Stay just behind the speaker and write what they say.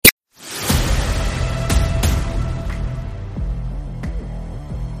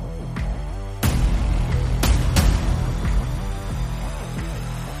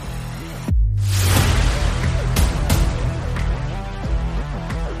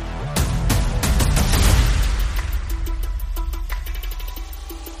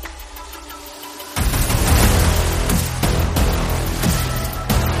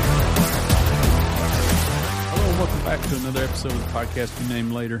episode of the podcast we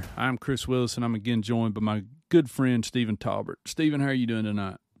named later. I'm Chris Willis, and I'm again joined by my good friend Stephen Talbert. Stephen, how are you doing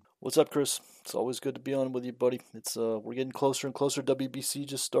tonight? What's up, Chris? It's always good to be on with you, buddy. It's we're getting closer and closer. WBC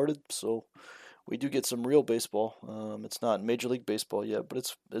just started, so we do get some real baseball. It's not Major League Baseball yet,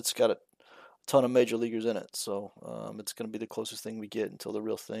 but it's got a ton of major leaguers in it, so it's going to be the closest thing we get until the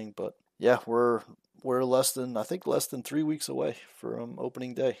real thing. But yeah, we're less than 3 weeks away from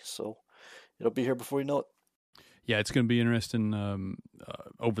opening day, so it'll be here before you know it. Yeah, it's going to be interesting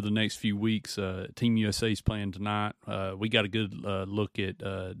over the next few weeks. Team USA is playing tonight. We got a good look at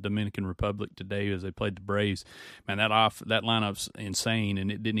Dominican Republic today as they played the Braves. Man, that lineup's insane,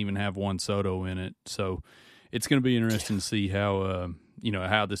 and it didn't even have Juan Soto in it. So it's going to be interesting to see how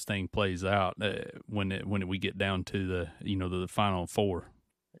how this thing plays out when we get down to the final four.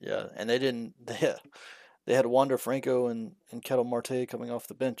 Yeah, and they had Wander Franco and Ketel Marte coming off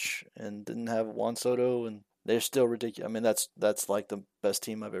the bench, and didn't have Juan Soto, and they're still ridiculous. I mean, that's like the best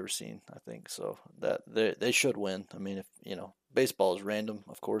team I've ever seen, I think. So that they should win. I mean, if baseball is random,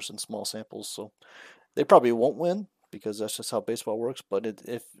 of course, in small samples, so they probably won't win because that's just how baseball works. But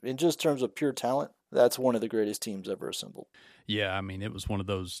if in just terms of pure talent, that's one of the greatest teams ever assembled. Yeah, I mean, it was one of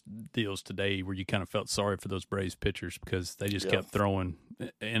those deals today where you kind of felt sorry for those Braves pitchers because they just kept throwing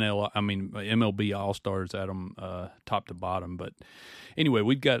MLB All-Stars at them top to bottom. But anyway,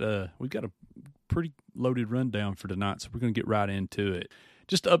 we've got a pretty loaded rundown for tonight, so we're going to get right into it.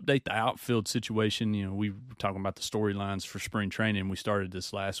 Just to update the outfield situation, we were talking about the storylines for spring training. We started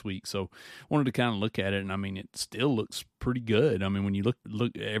this last week, so wanted to kind of look at it, and I mean, it still looks pretty good. I mean, when you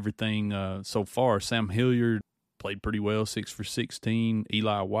look at everything so far, Sam Hilliard played pretty well, 6 for 16.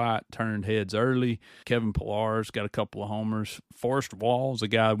 Eli White turned heads early. Kevin Pillar's got a couple of homers. Forrest Wall's a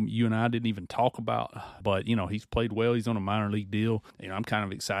guy you and I didn't even talk about, but he's played well. He's on a minor league deal. I'm kind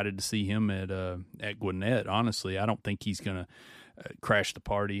of excited to see him at Gwinnett. Honestly, I don't think he's going to crash the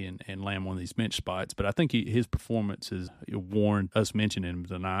party and land one of these bench spots, but I think his performance has warranted us mentioning him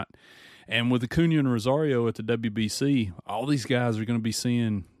tonight. And with Acuna and Rosario at the WBC, all these guys are going to be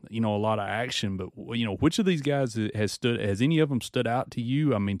seeing, a lot of action. But, which of these guys has any of them stood out to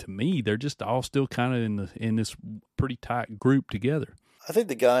you? I mean, to me, they're just all still kind of in this pretty tight group together. I think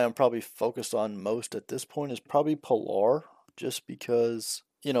the guy I'm probably focused on most at this point is probably Pillar, just because,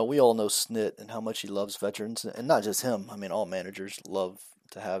 we all know Snit and how much he loves veterans. And not just him. I mean, all managers love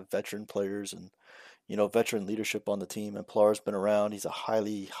to have veteran players and veteran leadership on the team, and Pillar's been around. He's a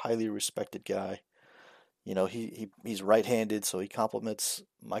highly, highly respected guy. He's right-handed, so he complements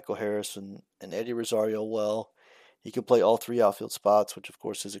Michael Harris and Eddie Rosario well. He can play all three outfield spots, which of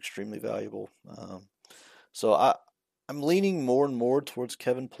course is extremely valuable. So I'm leaning more and more towards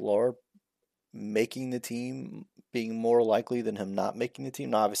Kevin Pillar making the team, being more likely than him not making the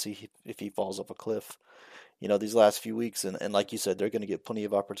team. Now, obviously, if he falls off a cliff, these last few weeks, and like you said, they're going to get plenty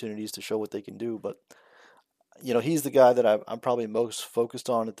of opportunities to show what they can do. But, he's the guy that I'm probably most focused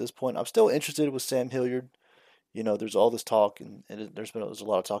on at this point. I'm still interested with Sam Hilliard. There's all this talk, and there's a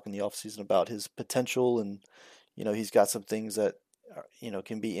lot of talk in the offseason about his potential, and, he's got some things that,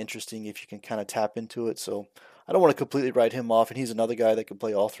 can be interesting if you can kind of tap into it. So I don't want to completely write him off, and he's another guy that can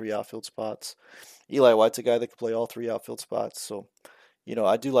play all three outfield spots. Eli White's a guy that can play all three outfield spots. So,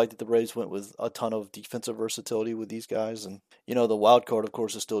 I do like that the Braves went with a ton of defensive versatility with these guys. And, the wild card, of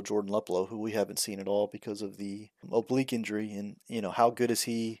course, is still Jordan Luplow, who we haven't seen at all because of the oblique injury. And, how good is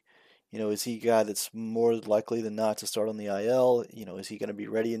he? Is he a guy that's more likely than not to start on the IL? Is he going to be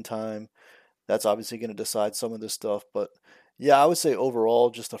ready in time? That's obviously going to decide some of this stuff. But, yeah, I would say overall,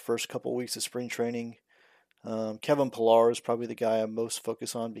 just the first couple of weeks of spring training, Kevin Pillar is probably the guy I'm most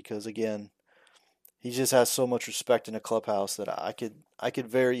focused on because, again, he just has so much respect in a clubhouse that I could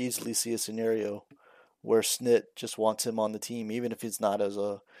very easily see a scenario where Snit just wants him on the team, even if he's not as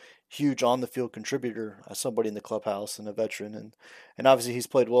a huge on-the-field contributor, as somebody in the clubhouse and a veteran. And obviously he's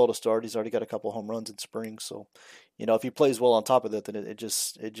played well to start. He's already got a couple home runs in spring. So, if he plays well on top of that, then it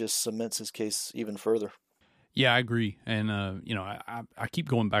just cements his case even further. Yeah, I agree, and I keep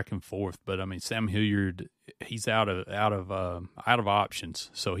going back and forth, but I mean Sam Hilliard, he's out of options,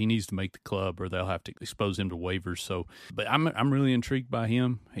 so he needs to make the club, or they'll have to expose him to waivers. So, but I'm really intrigued by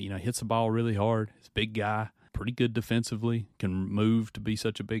him. He hits the ball really hard. He's a big guy. pretty good defensively, can move to be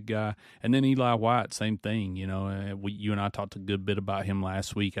such a big guy. And then Eli White, same thing. You know, you and I talked a good bit about him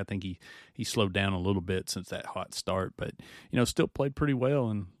last week. I think he slowed down a little bit since that hot start, but, you know, still played pretty well.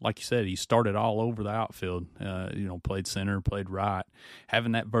 And like you said, he started all over the outfield, you know, played center, played right.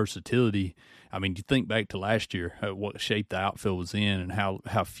 Having that versatility, I mean, you think back to last year, what shape the outfield was in and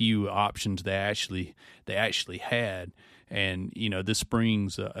how few options they actually had. And, you know, this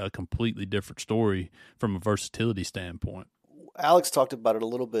spring's a completely different story from a versatility standpoint. Alex talked about it a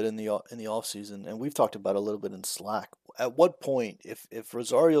little bit in the off season, and we've talked about it a little bit in Slack. At what point, if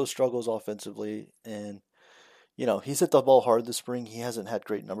Rosario struggles offensively, and he's hit the ball hard this spring, he hasn't had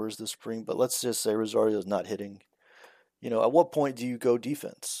great numbers this spring, but let's just say Rosario's not hitting. At what point do you go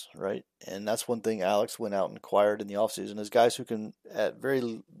defense, right? And that's one thing Alex went out and acquired in the offseason is guys who can, at very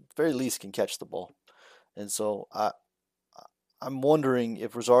least, can catch the ball. And so I'm wondering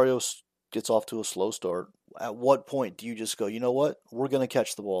if Rosario gets off to a slow start, at what point do you just go, you know what? We're going to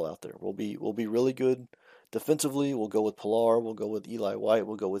catch the ball out there. We'll be really good defensively. We'll go with Pilar. We'll go with Eli White.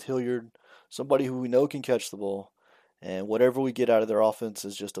 We'll go with Hilliard, somebody who we know can catch the ball. And whatever we get out of their offense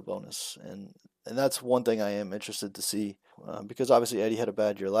is just a bonus. And that's one thing I am interested to see because obviously Eddie had a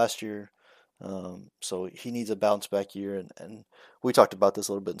bad year last year. So he needs a bounce back year. And we talked about this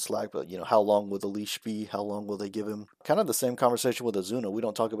a little bit in Slack, but how long will the leash be? How long will they give him? Kind of the same conversation with Ozuna. We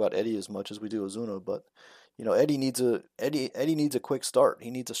don't talk about Eddie as much as we do Ozuna, but Eddie needs a quick start. He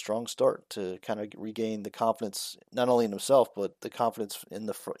needs a strong start to kind of regain the confidence, not only in himself, but the confidence in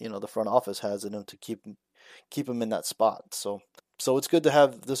the front office has in him to keep him in that spot. So it's good to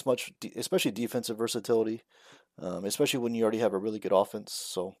have this much, especially defensive versatility, especially when you already have a really good offense.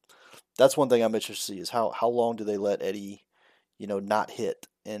 So that's one thing I'm interested to see is how long do they let Eddie, not hit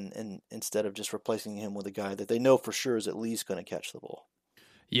and instead of just replacing him with a guy that they know for sure is at least going to catch the ball.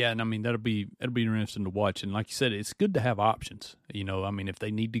 Yeah, and I mean that'll be interesting to watch. And like you said, it's good to have options. If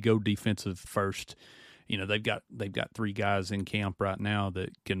they need to go defensive first, they've got 3 guys in camp right now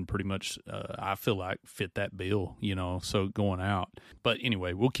that can pretty much I feel like fit that bill. So going out. But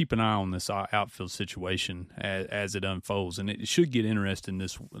anyway, we'll keep an eye on this outfield situation as it unfolds, and it should get interesting.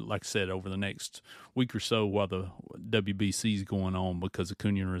 This, like I said, over the next week or so while the WBC is going on, because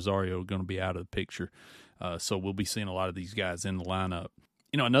Acuna and Rosario are going to be out of the picture. So we'll be seeing a lot of these guys in the lineup.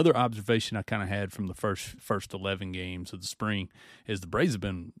 Another observation I kind of had from the first 11 games of the spring is the Braves have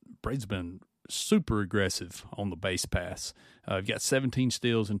been super aggressive on the base pass. You've got 17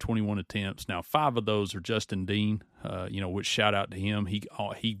 steals and 21 attempts. Now, 5 of those are Justin Dean, which shout out to him.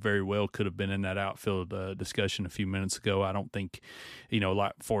 He very well could have been in that outfield discussion a few minutes ago. I don't think,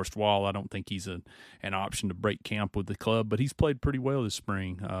 like Forrest Wall, I don't think he's an option to break camp with the club, but he's played pretty well this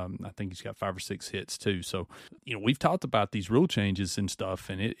spring. I think he's got 5 or 6 hits too. So, we've talked about these rule changes and stuff,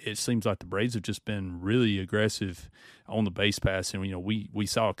 and it seems like the Braves have just been really aggressive on the base pass. And, we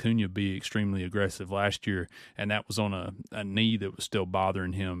saw Acuna be extremely aggressive last year, and that was on a knee that was still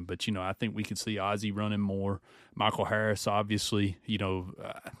bothering him. But, I think we could see Ozzie running more. Michael Harris, obviously,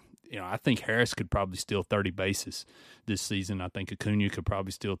 I think Harris could probably steal 30 bases this season. I think Acuna could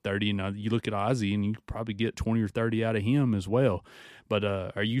probably steal 30. And you look at Ozzie, and you could probably get 20 or 30 out of him as well. But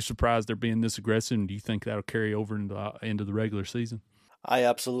are you surprised they're being this aggressive? And do you think that'll carry over into the regular season? I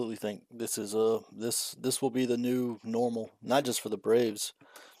absolutely think this will be the new normal, not just for the Braves.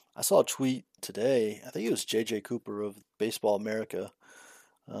 I saw a tweet today. I think it was J.J. Cooper of Baseball America.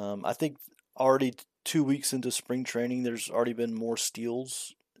 I think already 2 weeks into spring training, there's already been more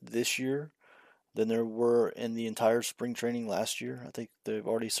steals this year than there were in the entire spring training last year. I think they've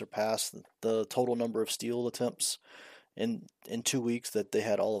already surpassed the total number of steal attempts in 2 weeks that they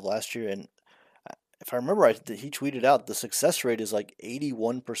had all of last year. And if I remember right, he tweeted out the success rate is like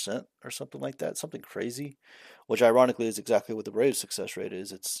 81% or something like that, something crazy, which ironically is exactly what the Braves' success rate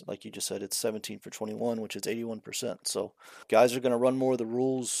is. It's like you just said, it's 17 for 21, which is 81%. So guys are going to run more. The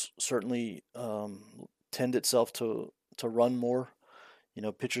rules certainly tend itself to run more.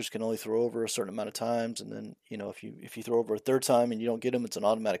 Pitchers can only throw over a certain amount of times, and then if you throw over a third time and you don't get them, it's an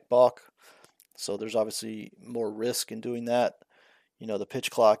automatic balk. So there's obviously more risk in doing that. The pitch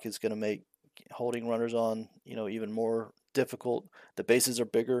clock is going to make holding runners on, even more difficult. The bases are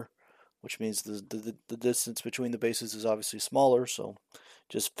bigger, which means the distance between the bases is obviously smaller. So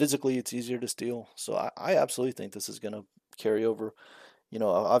just physically, it's easier to steal. So I absolutely think this is going to carry over.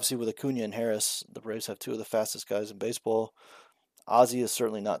 Obviously with Acuna and Harris, the Braves have 2 of the fastest guys in baseball. Ozzie is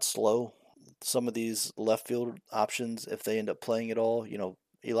certainly not slow. Some of these left field options, if they end up playing at all,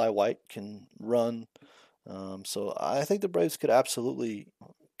 Eli White can run. So I think the Braves could absolutely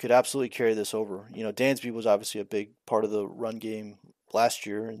carry this over. Dansby was obviously a big part of the run game last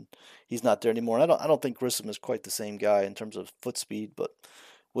year, and he's not there anymore. And I don't think Grissom is quite the same guy in terms of foot speed, but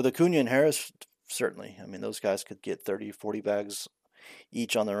with Acuna and Harris, certainly. I mean, those guys could get 30, 40 bags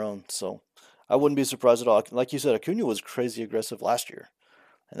each on their own. So I wouldn't be surprised at all. Like you said, Acuna was crazy aggressive last year,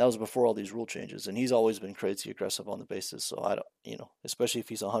 and that was before all these rule changes. And he's always been crazy aggressive on the bases. So I don't, especially if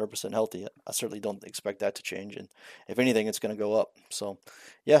he's 100% healthy, I certainly don't expect that to change. And if anything, it's going to go up. So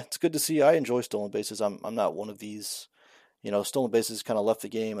yeah, it's good to see. I enjoy stolen bases. I'm not one of these stolen bases kind of left the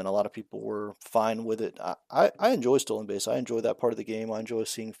game, and a lot of people were fine with it. I enjoy stolen base. I enjoy that part of the game. I enjoy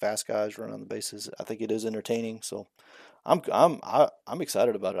seeing fast guys run on the bases. I think it is entertaining. So I'm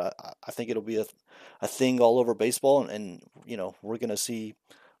excited about it. I think it'll be a thing all over baseball, and we're gonna see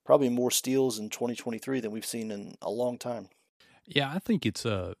probably more steals in 2023 than we've seen in a long time. Yeah, I think it's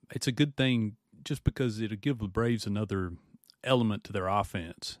a good thing just because it'll give the Braves another element to their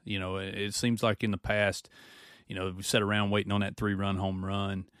offense. It seems like in the past, we sat around waiting on that 3-run home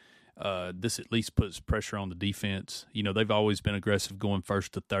run. This at least puts pressure on the defense. They've always been aggressive going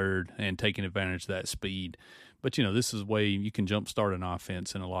first to third and taking advantage of that speed. But, this is a way you can jumpstart an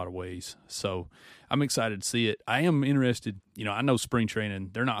offense in a lot of ways. So I'm excited to see it. I am interested. I know spring training,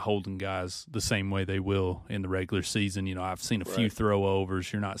 they're not holding guys the same way they will in the regular season. I've seen a few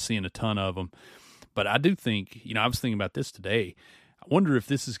throw-overs. You're not seeing a ton of them. But I do think, I was thinking about this today. I wonder if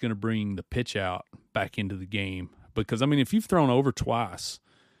this is going to bring the pitch out back into the game. Because, if you've thrown over twice,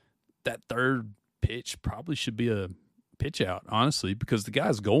 that third pitch probably should be a pitch out, honestly, because the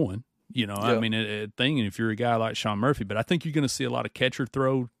guy's going. A thing, and if you're a guy like Sean Murphy, but I think you're going to see a lot of catcher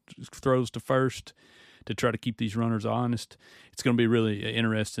throws to first to try to keep these runners honest. It's going to be really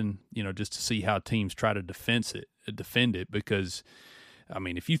interesting, just to see how teams try to defend it, because,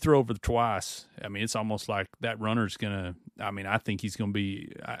 if you throw over twice, it's almost like that runner's going to, I think he's going to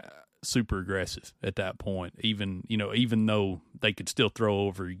be super aggressive at that point, even though they could still throw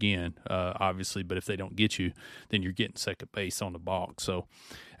over again, obviously, but if they don't get you, then you're getting second base on the balk. So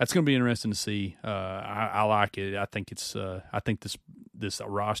that's going to be interesting to see. I like it. I think I think this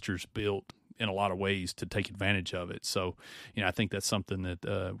roster's built in a lot of ways to take advantage of it. So, I think that's something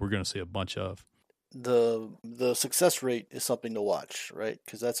that we're going to see a bunch of. The success rate is something to watch, right?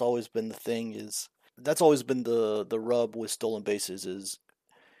 Because that's always been the thing. That's always been the rub with stolen bases is,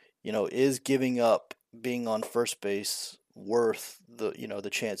 is giving up being on first base worth the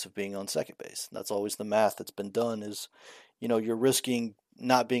chance of being on second base? And that's always the math that's been done is, you're risking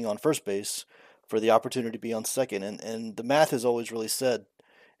not being on first base for the opportunity to be on second. And the math has always really said,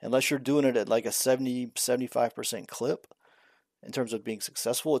 unless you're doing it at like a 70-75% clip in terms of being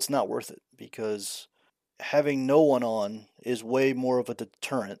successful, it's not worth it, because having no one on is way more of a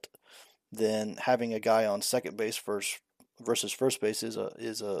deterrent than having a guy on second base versus first base is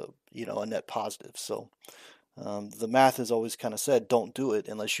a net positive. So the math has always kind of said don't do it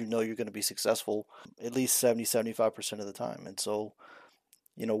unless you're going to be successful at least 70-75% of the time. And so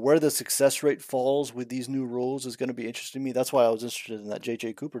where the success rate falls with these new rules is going to be interesting to me. That's why I was interested in that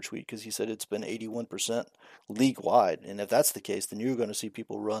J.J. Cooper tweet, because he said it's been 81% league wide, and if that's the case, then you're going to see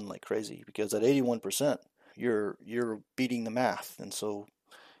people run like crazy, because at 81% you're beating the math. And so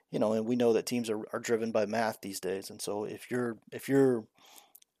and we know that teams are driven by math these days. And so if you're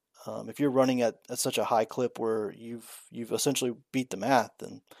running at such a high clip where you've essentially beat the math,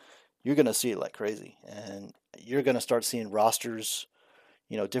 then you're going to see it like crazy, and you're going to start seeing rosters.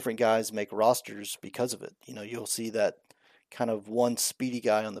 Different guys make rosters because of it. You'll see that kind of one speedy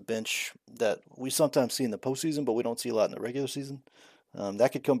guy on the bench that we sometimes see in the postseason, but we don't see a lot in the regular season.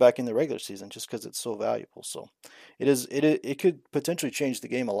 That could come back in the regular season just because it's so valuable. So it could potentially change the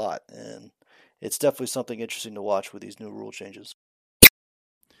game a lot, and it's definitely something interesting to watch with these new rule changes.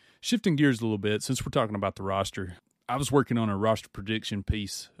 Shifting gears a little bit, since we're talking about the roster, I was working on a roster prediction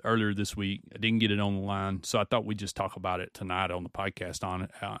piece earlier this week. I didn't get it on the line, so I thought we'd just talk about it tonight on the podcast,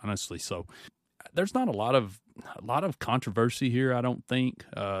 honestly. So there's not a lot of controversy here, I don't think,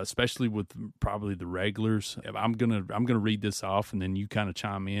 especially with probably the regulars. I'm gonna read this off, and then you kind of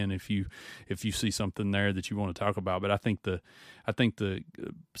chime in if you see something there that you want to talk about. But I think the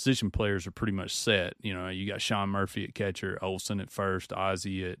position players are pretty much set. You got Sean Murphy at catcher, Olson at first,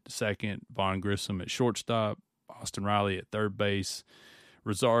 Ozzie at second, Vaughn Grissom at shortstop, Austin Riley at third base,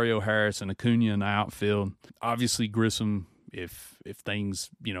 Rosario, Harris, and Acuna in the outfield. Obviously, Grissom, if things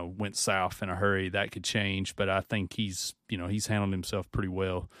went south in a hurry, that could change. But I think he's handled himself pretty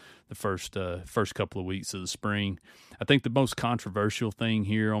well the first couple of weeks of the spring. I think the most controversial thing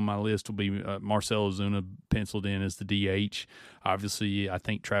here on my list will be Marcell Ozuna penciled in as the DH. Obviously, I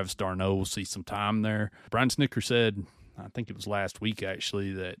think Travis d'Arnaud will see some time there. Brian Snitker said, I think it was last week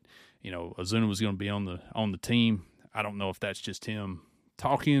actually, that Ozuna was going to be on the team. I don't know if that's just him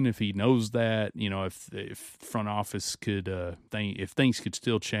talking, if he knows that, if front office could if things could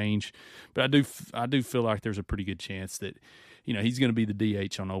still change. But I do feel like there's a pretty good chance that he's going to be the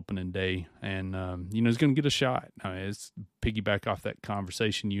DH on opening day, and he's going to get a shot. I mean, it's piggyback off that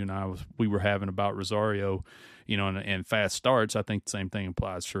conversation you and we were having about Rosario, and fast starts. I think the same thing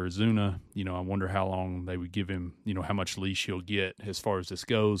applies for Ozuna. I wonder how long they would give him, how much leash he'll get as far as this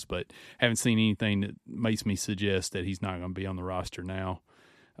goes, but haven't seen anything that makes me suggest that he's not going to be on the roster now.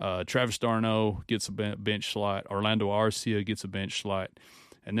 Travis d'Arnaud gets a bench slot. Orlando Arcia gets a bench slot.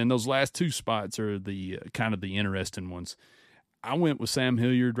 And then those last two spots are the kind of the interesting ones. I went with Sam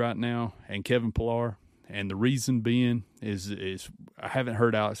Hilliard right now and Kevin Pillar, and the reason being is I haven't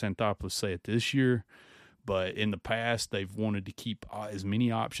heard Alex Anthopoulos say it this year, but in the past they've wanted to keep as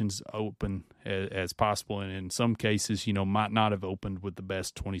many options open as possible, and in some cases, might not have opened with the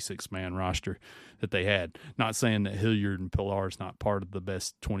best 26-man roster that they had. Not saying that Hilliard and Pillar is not part of the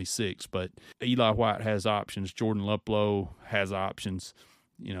best 26, but Eli White has options. Jordan Luplow has options.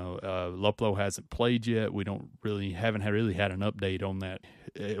 Luplow hasn't played yet. We haven't really had an update on that,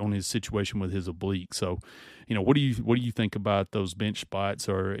 on his situation with his oblique. So, what do you think about those bench spots,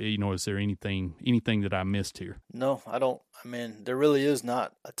 or is there anything that I missed here? No, I don't. I mean, there really is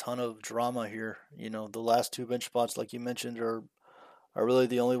not a ton of drama here. The last two bench spots, like you mentioned, are really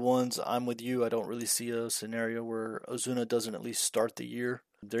the only ones. I'm with you. I don't really see a scenario where Ozuna doesn't at least start the year.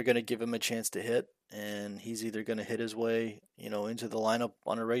 They're going to give him a chance to hit, and he's either going to hit his way, into the lineup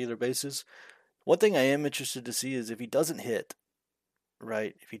on a regular basis. One thing I am interested to see is if he doesn't hit,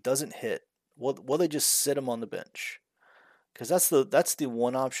 right? If he doesn't hit, will they just sit him on the bench? Because that's the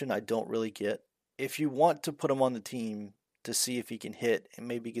one option I don't really get. If you want to put him on the team to see if he can hit and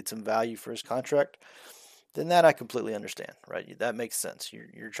maybe get some value for his contract, then that I completely understand, right? That makes sense.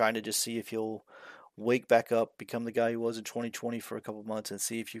 You're trying to just see if he'll wake back up, become the guy he was in 2020 for a couple months, and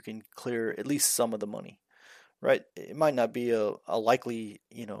see if you can clear at least some of the money, right? It might not be a likely,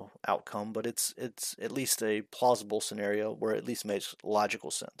 outcome, but it's at least a plausible scenario where it at least makes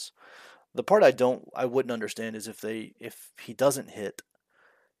logical sense. The part I wouldn't understand is if he doesn't hit,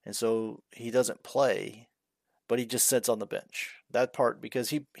 and so he doesn't play, but he just sits on the bench. That part, because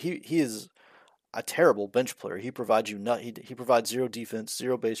he is a terrible bench player. He provides he provides zero defense,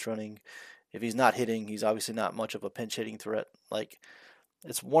 zero base running. If he's not hitting, he's obviously not much of a pinch hitting threat. Like,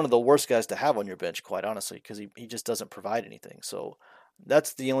 it's one of the worst guys to have on your bench, quite honestly, because he just doesn't provide anything. So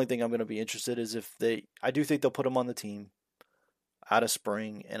that's the only thing I'm going to be interested is I do think they'll put him on the team out of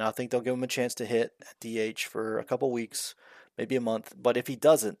spring, and I think they'll give him a chance to hit at DH for a couple weeks, maybe a month. But if he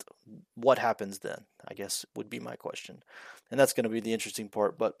doesn't, what happens then, I guess, would be my question. And that's going to be the interesting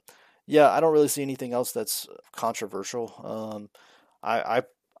part. But yeah, I don't really see anything else that's controversial.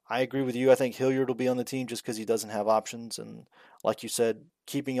 I agree with you. I think Hilliard will be on the team just because he doesn't have options. And like you said,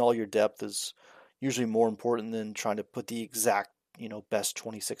 keeping all your depth is usually more important than trying to put the exact, best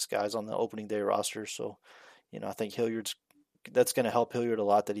 26 guys on the opening day roster. So, I think that's going to help Hilliard a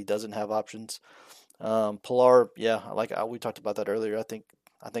lot that he doesn't have options. Pillar, yeah, we talked about that earlier. I think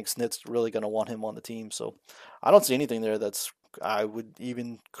Snit's really going to want him on the team. So I don't see anything there I would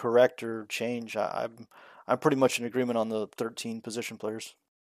even correct or change. I'm pretty much in agreement on the 13 position players.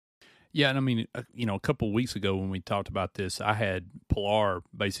 Yeah, and I mean, a couple of weeks ago when we talked about this, I had Pillar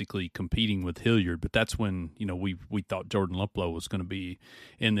basically competing with Hilliard, but that's when, we thought Jordan Luplow was going to be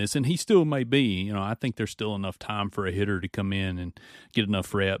in this, and he still may be. I think there's still enough time for a hitter to come in and get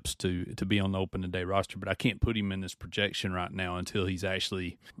enough reps to be on the opening day roster, but I can't put him in this projection right now until he's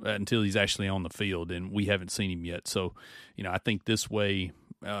actually on the field, and we haven't seen him yet. So, I think this way,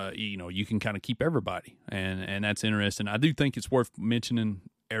 you can kind of keep everybody, and that's interesting. I do think it's worth mentioning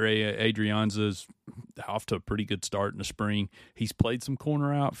Adrianza's off to a pretty good start in the spring. He's played some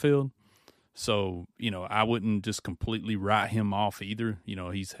corner outfield, so I wouldn't just completely write him off either.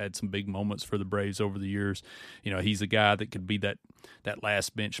 He's had some big moments for the Braves over the years. He's a guy that could be that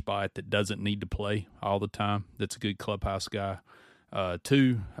last bench spot that doesn't need to play all the time. That's a good clubhouse guy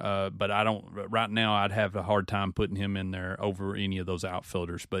too. But I don't right now. I'd have a hard time putting him in there over any of those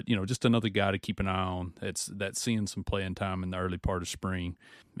outfielders. But just another guy to keep an eye on. That's seeing some playing time in the early part of spring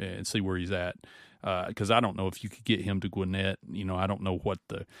and see where he's at. Because I don't know if you could get him to Gwinnett. I don't know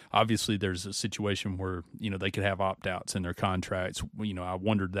obviously there's a situation where, they could have opt-outs in their contracts. I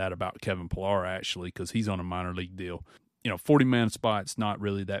wondered that about Kevin Pillar, actually, because he's on a minor league deal. 40-man spot's not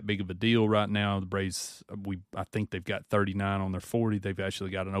really that big of a deal right now. The Braves, I think they've got 39 on their 40. They've actually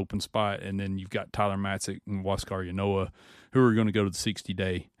got an open spot, and then you've got Tyler Matzik and Huascar Yanoa, who are going to go to the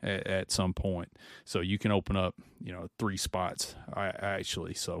 60-day at some point. So you can open up, 3 spots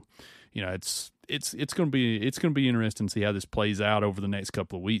actually. So, it's going to be interesting to see how this plays out over the next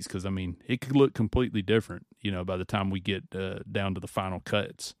couple of weeks, because it could look completely different, by the time we get down to the final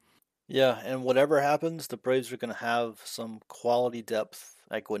cuts. Yeah, and whatever happens, the Braves are going to have some quality depth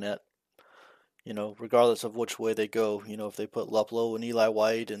at Gwinnett. Regardless of which way they go. If they put Luplow and Eli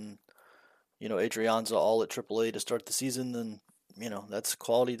White and Adrianza all at AAA to start the season, then that's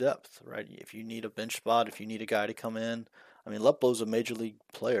quality depth, right? If you need a bench spot, if you need a guy to come in, I mean Luplow's a major league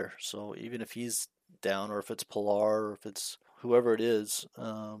player, so even if he's down, or if it's Pilar, or if it's whoever it is,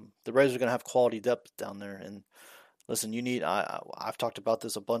 the Braves are going to have quality depth down there. And listen, I've talked about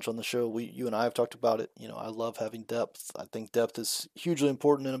this a bunch on the show. You and I have talked about it. I love having depth. I think depth is hugely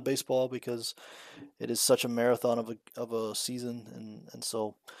important in a baseball because it is such a marathon of a season, and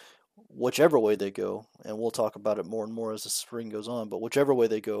so whichever way they go, and we'll talk about it more and more as the spring goes on, but whichever way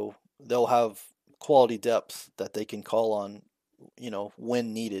they go, they'll have quality depth that they can call on,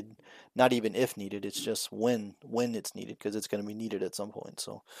 when needed. Not even if needed, it's just when it's needed, because it's going to be needed at some point.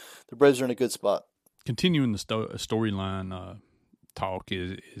 So the Braves are in a good spot. Continuing the storyline talk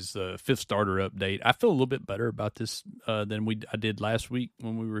is the fifth starter update. I feel a little bit better about this than I did last week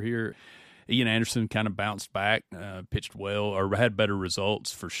when we were here. Ian Anderson kind of bounced back, pitched well, or had better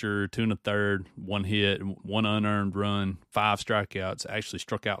results for sure. 2 1/3, 1 hit, 1 unearned run, 5 strikeouts. Actually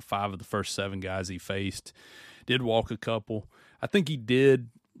struck out 5 of the first 7 guys he faced. Did walk a couple. I think he did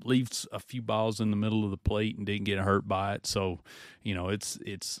leave a few balls in the middle of the plate and didn't get hurt by it. So,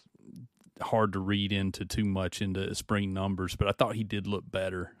 it's hard to read into too much into spring numbers, but I thought he did look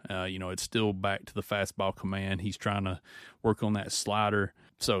better. It's still back to the fastball command. He's trying to work on that slider.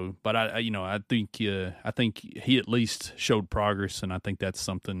 So, but I think he at least showed progress, and I think that's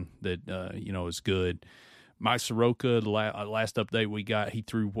something that is good. Mike Soroka, the last update we got, he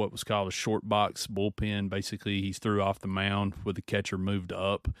threw what was called a short box bullpen. Basically, he's threw off the mound with the catcher moved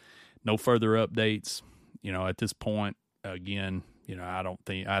up. No further updates. At this point, again,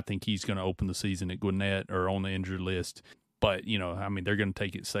 I think he's going to open the season at Gwinnett or on the injured list. But, they're going to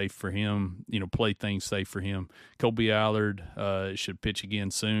take it safe for him, play things safe for him. Colby Allard should pitch again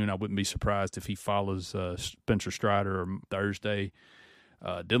soon. I wouldn't be surprised if he follows Spencer Strider on Thursday.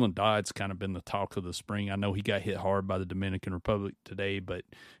 Dylan Dodd's kind of been the talk of the spring. I know he got hit hard by the Dominican Republic today, but,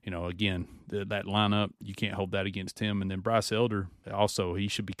 again, that lineup, you can't hold that against him. And then Bryce Elder, also, he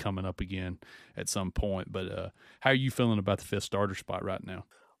should be coming up again at some point. But how are you feeling about the fifth starter spot right now?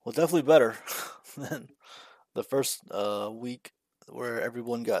 Well, definitely better than the first week where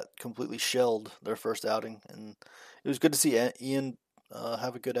everyone got completely shelled their first outing. And it was good to see Ian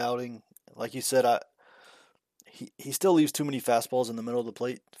have a good outing. Like you said, he still leaves too many fastballs in the middle of the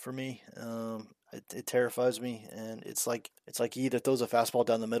plate for me. It terrifies me, and it's like he either throws a fastball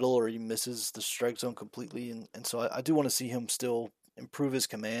down the middle or he misses the strike zone completely. And so I do want to see him still improve his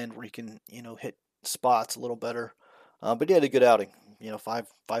command where he can hit spots a little better. But he had a good outing. 5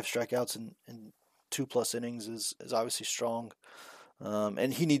 strikeouts in 2+ innings is obviously strong.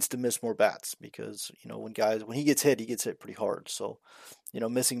 And he needs to miss more bats because, when he gets hit pretty hard. So,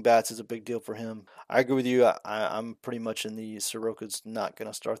 missing bats is a big deal for him. I agree with you. I'm pretty much in the Soroka's not going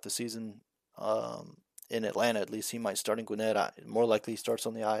to start the season in Atlanta. At least he might start in Gwinnett. More likely he starts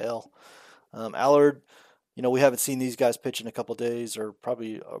on the IL. Allard, we haven't seen these guys pitch in a couple days, or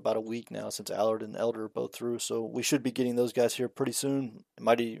probably about a week now since Allard and Elder are both through. So we should be getting those guys here pretty soon. It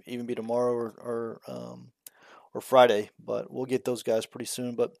might even be tomorrow or Friday, but we'll get those guys pretty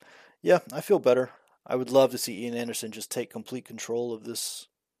soon. But yeah, I feel better. I would love to see Ian Anderson just take complete control of this,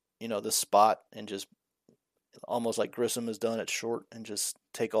 this spot, and just almost like Grissom has done at short, and just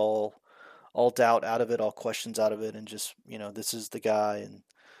take all doubt out of it, all questions out of it, and just, this is the guy.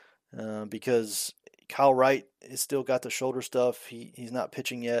 And because Kyle Wright has still got the shoulder stuff, he's not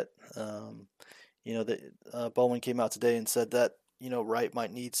pitching yet. Bowman came out today and said that Wright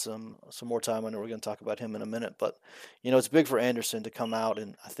might need some more time. I know we're going to talk about him in a minute, but it's big for Anderson to come out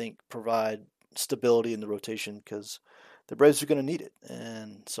and I think provide stability in the rotation, because the Braves are going to need it.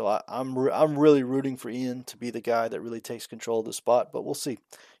 And so I'm really rooting for Ian to be the guy that really takes control of the spot. But we'll see.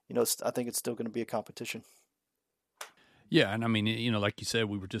 I think it's still going to be a competition. Yeah, and like you said,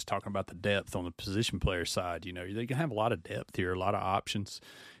 we were just talking about the depth on the position player side. They can have a lot of depth here, a lot of options.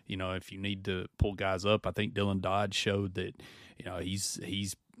 If you need to pull guys up, I think Dylan Dodd showed that, he's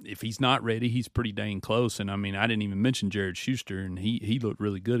if he's not ready, he's pretty dang close. And I didn't even mention Jared Schuster, and he looked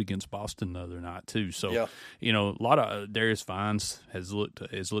really good against Boston the other night too. So, yeah. A lot of Darius Vines has looked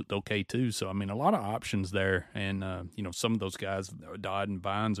okay too. So, a lot of options there. And, some of those guys, Dodd and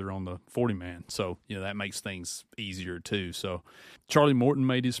Vines, are on the 40-man. So, that makes things easier too. So, Charlie Morton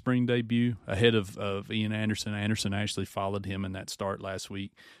made his spring debut ahead of Ian Anderson. Anderson actually followed him in that start last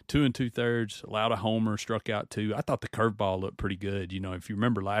week. 2 2/3, allowed a homer, struck out 2. I thought the curveball looked pretty good. If you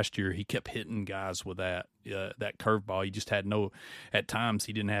remember last year, he kept hitting guys with that curveball. He just had at times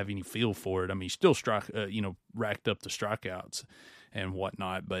he didn't have any feel for it. I mean, he still racked up the strikeouts and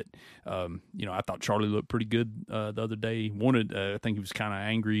whatnot. But, I thought Charlie looked pretty good the other day. I think he was kind of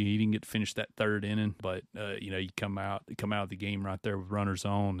angry. He didn't get to finish that third inning, but, you come out of the game right there with runners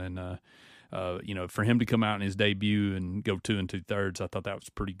on. And, for him to come out in his debut and go 2 2/3, I thought that was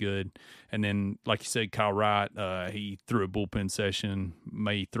pretty good. And then, like you said, Kyle Wright, he threw a bullpen session,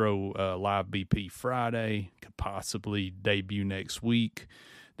 may throw live BP Friday, could possibly debut next week.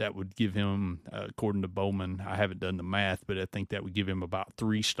 That would give him, according to Bowman, I haven't done the math, but I think that would give him about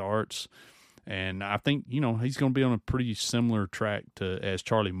 3 starts. And I think, he's going to be on a pretty similar track as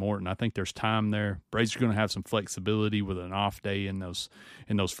Charlie Morton. I think there's time there. Braves are going to have some flexibility with an off day in those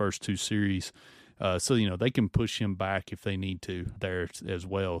first 2 series. So they can push him back if they need to there as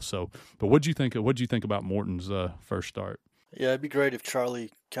well. So, but what'd you think about Morton's first start? Yeah, it'd be great if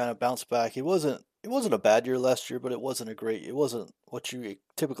Charlie kind of bounced back. It wasn't a bad year last year, but it wasn't what you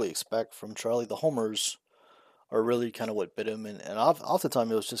typically expect from Charlie. The homers are really kind of what bit him, and off the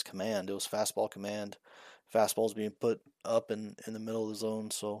time it was just command. It was fastball command, fastballs being put up in the middle of the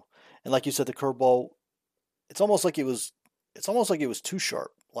zone. So, and like you said, the curveball, it's almost like it was too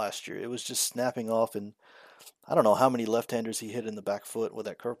sharp last year. It was just snapping off, and I don't know how many left-handers he hit in the back foot with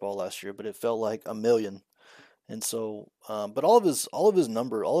that curveball last year, but it felt like a million. And so, but all of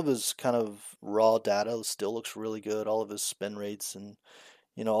his kind of raw data still looks really good. All of his spin rates and,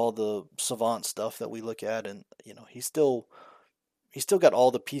 all the savant stuff that we look at, and, he's still got all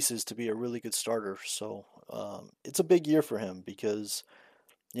the pieces to be a really good starter. So, it's a big year for him because,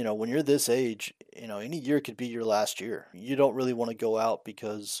 when you're this age, any year could be your last year. You don't really want to go out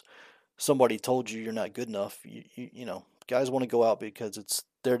because somebody told you you're not good enough. Guys want to go out because it's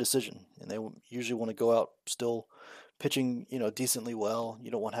their decision, and they usually want to go out still pitching, decently well. You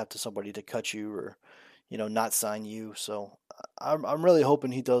don't want to have somebody to cut you or, not sign you. So I'm really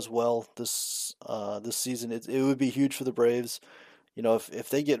hoping he does well this season. It would be huge for the Braves. If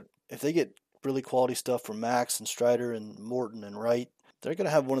they get really quality stuff from Max and Strider and Morton and Wright, they're going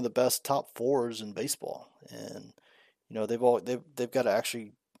to have one of the best top 4s in baseball. And they've got to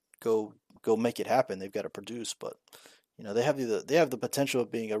actually go make it happen. They've got to produce, but they have the potential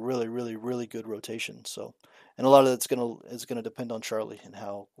of being a really, really, really good rotation. So, and a lot of that's is gonna depend on Charlie and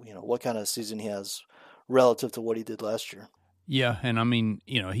how, what kind of season he has relative to what he did last year. Yeah, and I mean,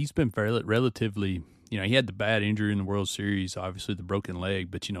 he's been fairly relatively. He had the bad injury in the World Series, obviously the broken leg,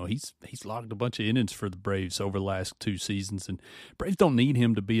 but he's logged a bunch of innings for the Braves over the last 2 seasons, and Braves don't need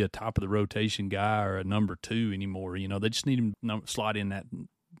him to be a top of the rotation guy or a number 2 anymore. They just need him to slide in that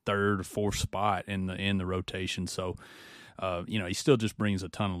 3rd or 4th spot in the rotation. So, he still just brings a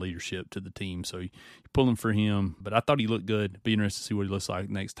ton of leadership to the team. So you're pulling for him. But I thought he looked good. Be interested to see what he looks like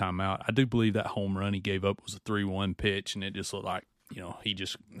next time out. I do believe that home run he gave up was a 3-1 pitch, and it just looked like he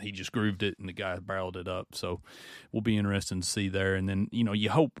just grooved it and the guy barreled it up. So we'll be interested to see there. And then you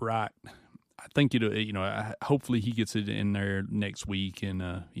hope Wright. I think hopefully he gets it in there next week,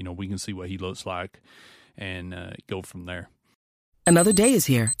 and we can see what he looks like and go from there. Another day is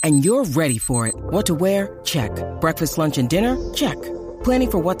here, and you're ready for it. What to wear? Check. Breakfast, lunch, and dinner? Check. Planning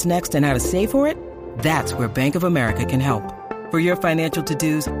for what's next and how to save for it? That's where Bank of America can help. For your financial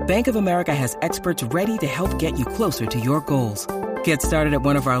to-dos, Bank of America has experts ready to help get you closer to your goals. Get started at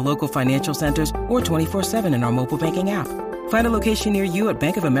one of our local financial centers or 24/7 in our mobile banking app. Find a location near you at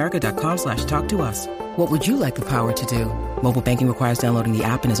bankofamerica.com/talktous. What would you like the power to do? Mobile banking requires downloading the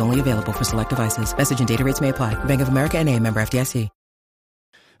app and is only available for select devices. Message and data rates may apply. Bank of America N.A., member FDIC.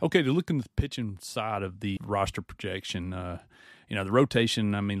 Okay, to look in the pitching side of the roster projection, the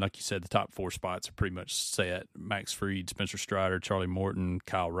rotation, I mean, like you said, the top 4 spots are pretty much set. Max Fried, Spencer Strider, Charlie Morton,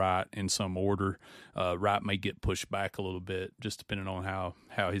 Kyle Wright in some order. Wright may get pushed back a little bit, just depending on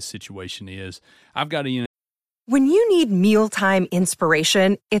how his situation is. I've got When you need mealtime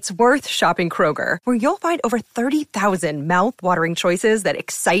inspiration, it's worth shopping Kroger, where you'll find over 30,000 mouth-watering choices that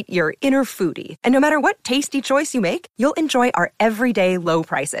excite your inner foodie. And no matter what tasty choice you make, you'll enjoy our everyday low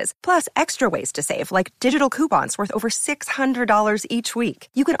prices, plus extra ways to save, like digital coupons worth over $600 each week.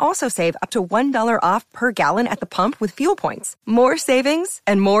 You can also save up to $1 off per gallon at the pump with fuel points. More savings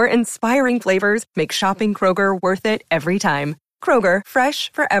and more inspiring flavors make shopping Kroger worth it every time. Kroger,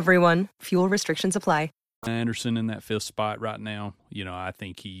 fresh for everyone. Fuel restrictions apply. Anderson in that 5th spot right now. I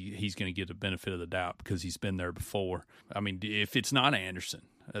think he's going to get the benefit of the doubt because he's been there before. I mean, if it's not Anderson,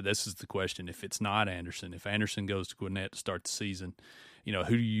 this is the question. If it's not Anderson, if Anderson goes to Gwinnett to start the season,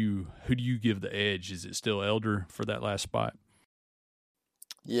 who do you give the edge? Is it still Elder for that last spot?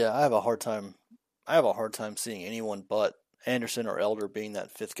 Yeah, I have a hard time seeing anyone but Anderson or Elder being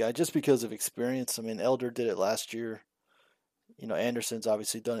that fifth guy just because of experience. I mean, Elder did it last year. Anderson's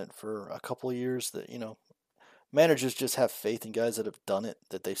obviously done it for a couple of years. That managers just have faith in guys that have done it,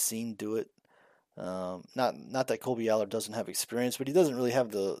 that they've seen do it. Not that Kolby Allard doesn't have experience, but he doesn't really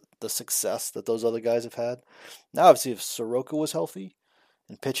have the success that those other guys have had. Now, obviously, if Soroka was healthy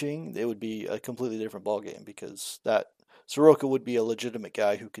and pitching, it would be a completely different ballgame because that Soroka would be a legitimate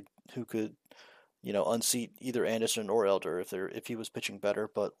guy who could unseat either Anderson or Elder if he was pitching better.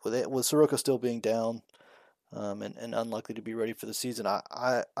 But with Soroka still being down and unlikely to be ready for the season,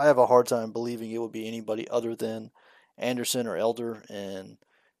 I have a hard time believing it would be anybody other than Anderson or Elder. And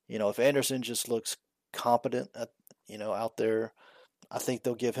if Anderson just looks competent out there, I think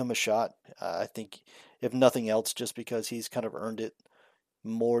they'll give him a shot. I think if nothing else, just because he's kind of earned it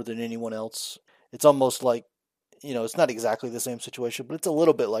more than anyone else. It's almost like, it's not exactly the same situation, but it's a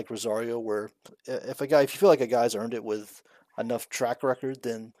little bit like Rosario, where if you feel like a guy's earned it with enough track record,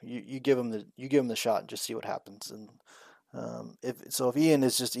 then you give him the shot and just see what happens. And if Ian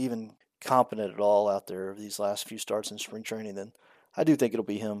is just even competent at all out there these last few starts in spring training, then I do think it'll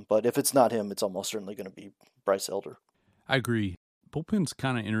be him. But if it's not him, it's almost certainly going to be Bryce Elder. I agree. Bullpen's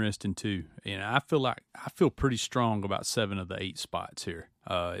kind of interesting too, and I feel pretty strong about 7 of the 8 spots here.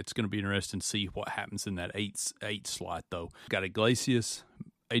 It's going to be interesting to see what happens in that 8 slot though. Got Iglesias,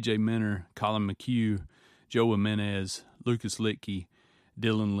 AJ Minter, Colin McHugh, Joe Jimenez, Lucas Litke,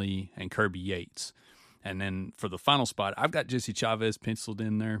 Dylan Lee, and Kirby Yates. And then for the final spot, I've got Jesse Chavez penciled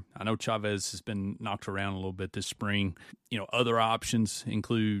in there. I know Chavez has been knocked around a little bit this spring. Other options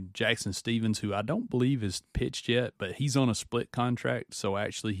include Jackson Stevens, who I don't believe is pitched yet, but he's on a split contract, so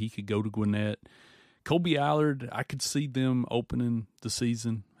actually he could go to Gwinnett. Kolby Allard, I could see them opening the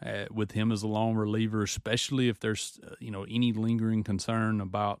season with him as a long reliever, especially if there's any lingering concern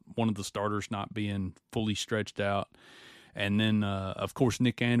about one of the starters not being fully stretched out. And then, of course,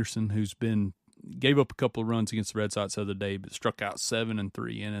 Nick Anderson, who's gave up a couple of runs against the Red Sox the other day, but struck out 7 in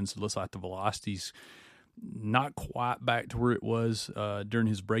 3 innings. It looks like the velocity's not quite back to where it was during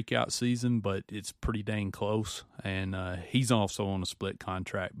his breakout season, but it's pretty dang close. And he's also on a split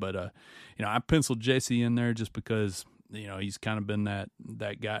contract. But, I penciled Jesse in there just because, he's kind of been that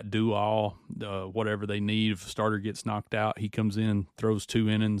guy, do all, whatever they need. If a starter gets knocked out, he comes in, throws 2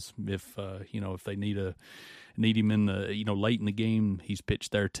 innings. If, if they need him in the, late in the game, he's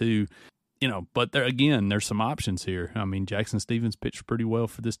pitched there too. But there's some options here. I mean, Jackson Stevens pitched pretty well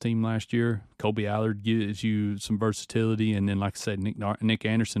for this team last year. Kolby Allard gives you some versatility. And then, like I said, Nick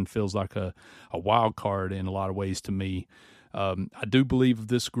Anderson feels like a wild card in a lot of ways to me. I do believe of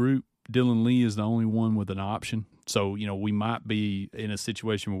this group, Dylan Lee is the only one with an option. So, we might be in a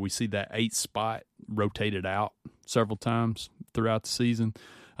situation where we see that 8th spot rotated out several times throughout the season,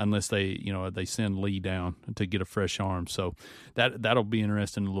 unless they send Lee down to get a fresh arm. So that'll be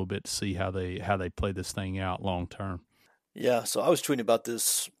interesting a little bit to see how they play this thing out long term. Yeah, so I was tweeting about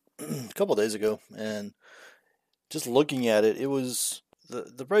this a couple of days ago, and just looking at it, it was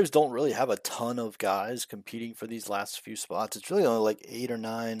the Braves don't really have a ton of guys competing for these last few spots. It's really only like 8 or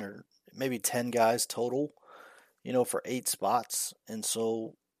 9 or maybe 10 guys total, for 8 spots.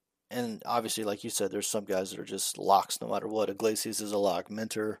 And obviously, like you said, there's some guys that are just locks no matter what. Iglesias is a lock.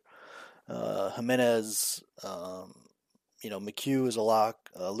 Minter, Jimenez, McHugh is a lock.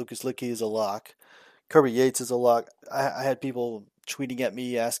 Lucas Litke is a lock. Kirby Yates is a lock. I had people tweeting at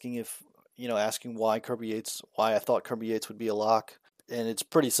me asking why I thought Kirby Yates would be a lock. And it's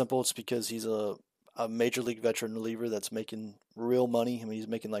pretty simple. It's because he's a major league veteran reliever that's making real money. I mean, he's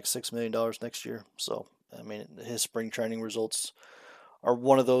making like $6 million next year. So, I mean, his spring training results are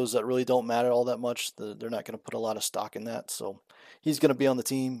one of those that really don't matter all that much. They're not going to put a lot of stock in that. So he's going to be on the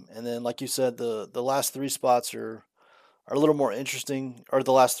team. And then, like you said, the last 3 spots are a little more interesting, or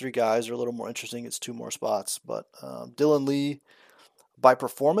the last 3 guys are a little more interesting. It's 2 more spots. But Dylan Lee, by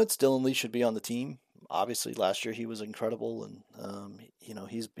performance, Dylan Lee should be on the team. Obviously, last year he was incredible, and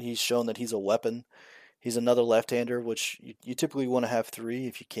he's shown that he's a weapon. He's another left-hander, which you typically want to have 3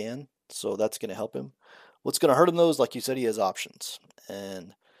 if you can. So that's going to help him. What's going to hurt him, though, is, like you said, he has options.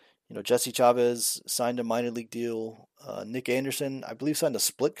 And, Jesse Chavez signed a minor league deal. Nick Anderson, I believe, signed a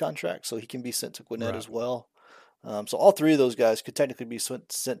split contract, so he can be sent to Gwinnett as well. So all 3 of those guys could technically be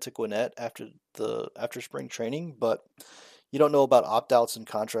sent to Gwinnett after spring training, but you don't know about opt-outs and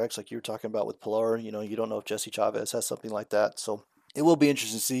contracts like you were talking about with Pilar. You don't know if Jesse Chavez has something like that. So it will be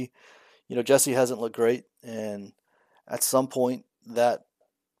interesting to see. Jesse hasn't looked great, and at some point that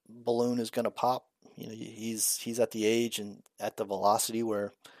balloon is going to pop. He's at the age and at the velocity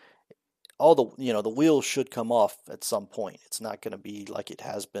where all the wheels should come off at some point. It's not going to be like it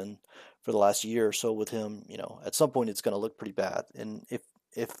has been for the last year or so with him. At some point it's going to look pretty bad. And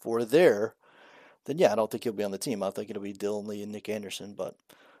if we're there, then yeah, I don't think he'll be on the team. I think it'll be Dylan Lee and Nick Anderson. But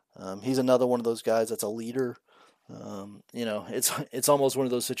he's another one of those guys that's a leader. It's almost one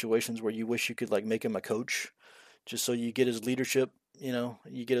of those situations where you wish you could like make him a coach, just so you get his leadership. You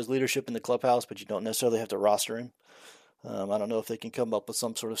get his leadership in the clubhouse, but you don't necessarily have to roster him. I don't know if they can come up with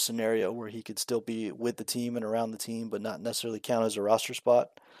some sort of scenario where he could still be with the team and around the team, but not necessarily count as a roster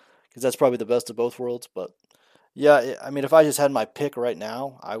spot, because that's probably the best of both worlds. But yeah, I mean, if I just had my pick right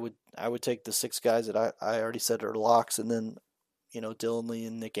now, I would take the 6 guys that I already said are locks, and then Dylan Lee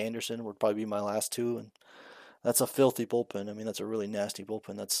and Nick Anderson would probably be my last 2, and that's a filthy bullpen. I mean, that's a really nasty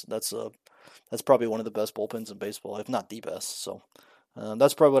bullpen. That's probably one of the best bullpens in baseball, if not the best. So.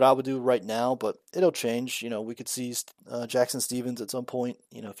 That's probably what I would do right now, but it'll change. We could see Jackson Stephens at some point.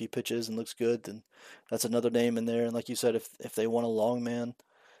 If he pitches and looks good, then that's another name in there. And like you said, if they want a long man,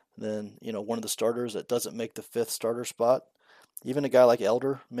 then one of the starters that doesn't make the 5th starter spot, even a guy like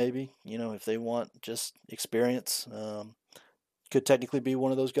Elder, maybe. If they want just experience, could technically be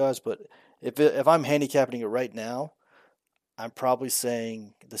one of those guys. But if I'm handicapping it right now, I'm probably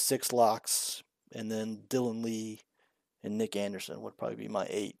saying the 6 locks, and then Dylan Lee and Nick Anderson would probably be my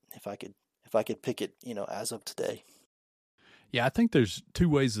 8 if I could pick it, as of today. Yeah, I think there's 2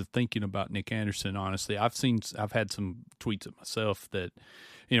 ways of thinking about Nick Anderson. Honestly, I've had some tweets of myself that,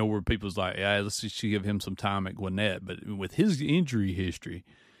 where people's like, yeah, let's just give him some time at Gwinnett. But with his injury history,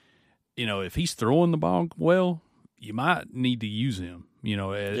 if he's throwing the ball well, you might need to use him,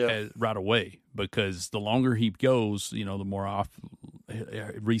 right away, because the longer he goes, the more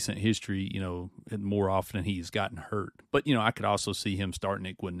recent history, more often he's gotten hurt. But I could also see him starting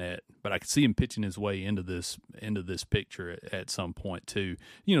at Gwinnett, but I could see him pitching his way into this picture at some point too.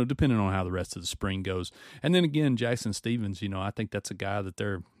 Depending on how the rest of the spring goes. And then again, Jackson Stephens, I think that's a guy that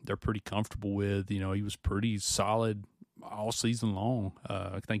they're pretty comfortable with. He was pretty solid all season long.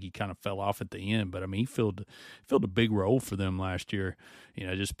 I think he kind of fell off at the end, but I mean, he filled a big role for them last year.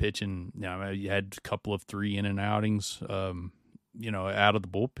 Just pitching. He had a couple of 3-inning outings. Out of the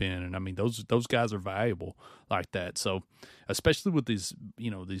bullpen, and I mean those guys are valuable like that. So, especially with these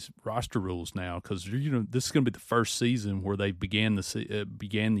roster rules now, because this is going to be the first season where they began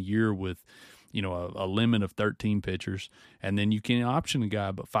the year with a limit of 13 pitchers, and then you can option a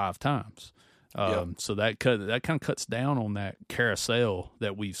guy but 5 times. So that kind of cuts down on that carousel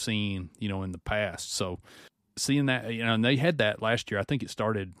that we've seen in the past. So seeing that, and they had that last year. I think it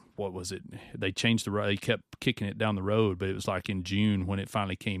started. What was it? They changed they kept kicking it down the road, but it was like in June when it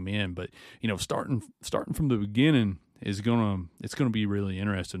finally came in. But starting from the beginning it's gonna be really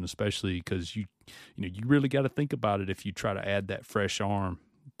interesting, especially because you really got to think about it if you try to add that fresh arm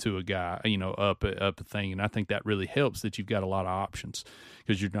to a guy, up a thing. And I think that really helps that you've got a lot of options,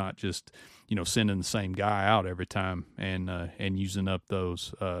 because you're not just, sending the same guy out every time and using up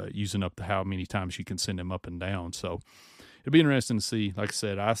how many times you can send him up and down. So it'll be interesting to see. Like I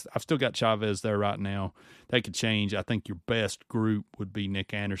said, I've still got Chavez there right now. That could change. I think your best group would be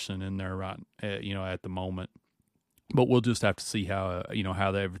Nick Anderson in there right, at the moment. But we'll just have to see how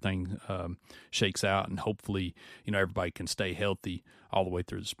everything shakes out, and hopefully, everybody can stay healthy all the way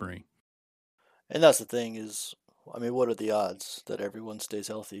through the spring. And that's the thing is, I mean, what are the odds that everyone stays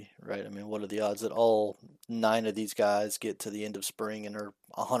healthy, right? I mean, what are the odds that all 9 of these guys get to the end of spring and are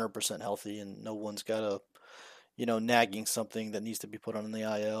 100% healthy, and no one's got a, nagging something that needs to be put on the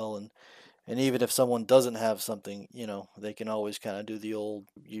IL, and even if someone doesn't have something, they can always kind of do the old,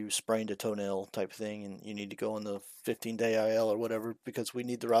 you sprained a toenail type thing, and you need to go on the 15-day IL or whatever because we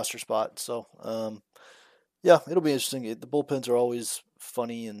need the roster spot. So, yeah, it'll be interesting. The bullpens are always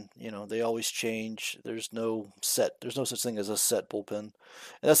funny, and they always change. There's no such thing as a set bullpen, and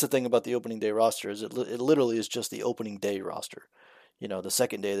that's the thing about the opening day roster is it literally is just the opening day roster. The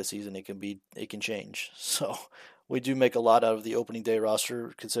second day of the season it can change. So we do make a lot out of the opening day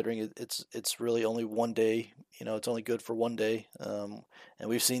roster, considering it's really only one day. It's only good for one day, and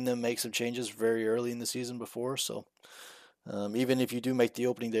we've seen them make some changes very early in the season before. So even if you do make the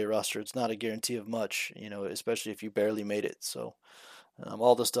opening day roster, it's not a guarantee of much. Especially if you barely made it. So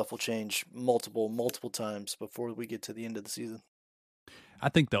all this stuff will change multiple times before we get to the end of the season. I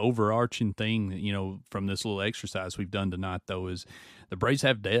think the overarching thing, from this little exercise we've done tonight, though, is the Braves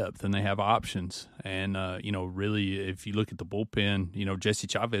have depth and they have options. And, really, if you look at the bullpen, Jesse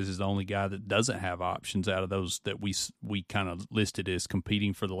Chavez is the only guy that doesn't have options out of those that we kind of listed as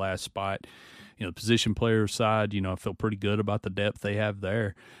competing for the last spot. the position player side, I feel pretty good about the depth they have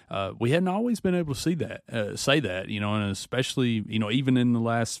there. We hadn't always been able to say that, and especially, even in the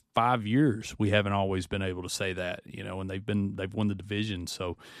last 5 years, we haven't always been able to say that, and they've won the division.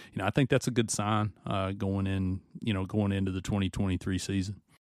 So, I think that's a good sign going into the 2023 season.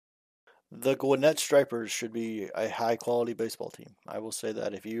 The Gwinnett Stripers should be a high-quality baseball team. I will say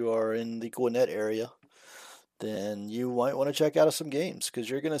that. If you are in the Gwinnett area, then you might want to check out some games because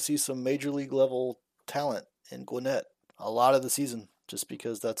you're going to see some major league level talent in Gwinnett a lot of the season just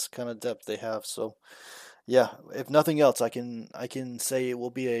because that's kind of depth they have. So, yeah, if nothing else, I can say it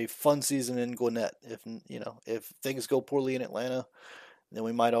will be a fun season in Gwinnett. If things go poorly in Atlanta, then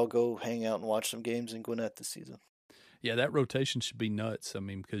we might all go hang out and watch some games in Gwinnett this season. Yeah, that rotation should be nuts. I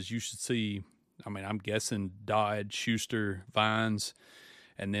mean, because you should see, I'm guessing Dodd, Schuster, Vines,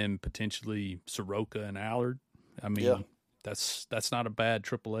 and then potentially Soroka and Allard. That's not a bad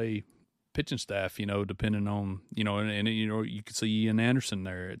AAA pitching staff, depending on, and you could see Ian Anderson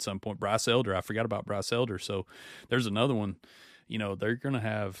there at some point. Bryce Elder, I forgot about Bryce Elder. So there's another one. They're gonna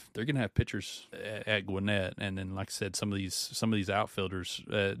have pitchers at Gwinnett, and then like I said, some of these outfielders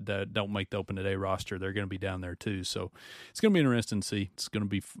that don't make the open today roster, they're gonna be down there too. So it's gonna be interesting to see. It's gonna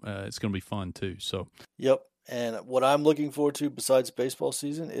be fun too. So yep. And what I'm looking forward to besides baseball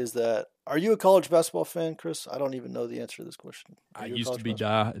season is that, are you a college basketball fan, Chris? I don't even know the answer to this question. I used to be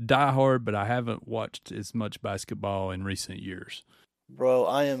die hard, but I haven't watched as much basketball in recent years. Bro,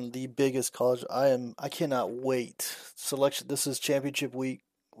 I am the biggest college. I cannot wait. Selection. This is championship week.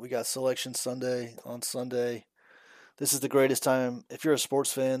 We got Selection Sunday on Sunday. This is the greatest time. If you're a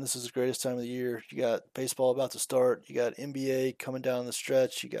sports fan, this is the greatest time of the year. You got baseball about to start. You got NBA coming down the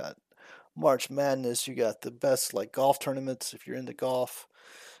stretch. You got March Madness. You got the best golf tournaments if you're into golf.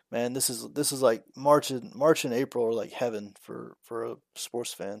 Man, this is like March and April are like heaven for a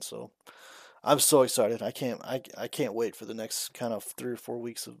sports fan. So I'm so excited. I can't wait for the next kind of 3 or 4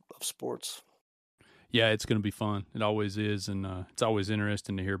 weeks of sports. Yeah, it's going to be fun. It always is, and it's always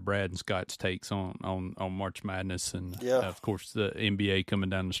interesting to hear Brad and Scott's takes on March Madness, and of course the NBA coming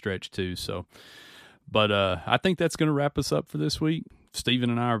down the stretch too. So, but I think that's going to wrap us up for this week. Steven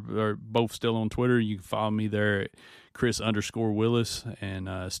and I are both still on Twitter. You can follow me there at Chris_Willis,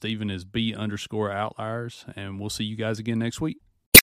 and Steven is B_Outliers, and we'll see you guys again next week.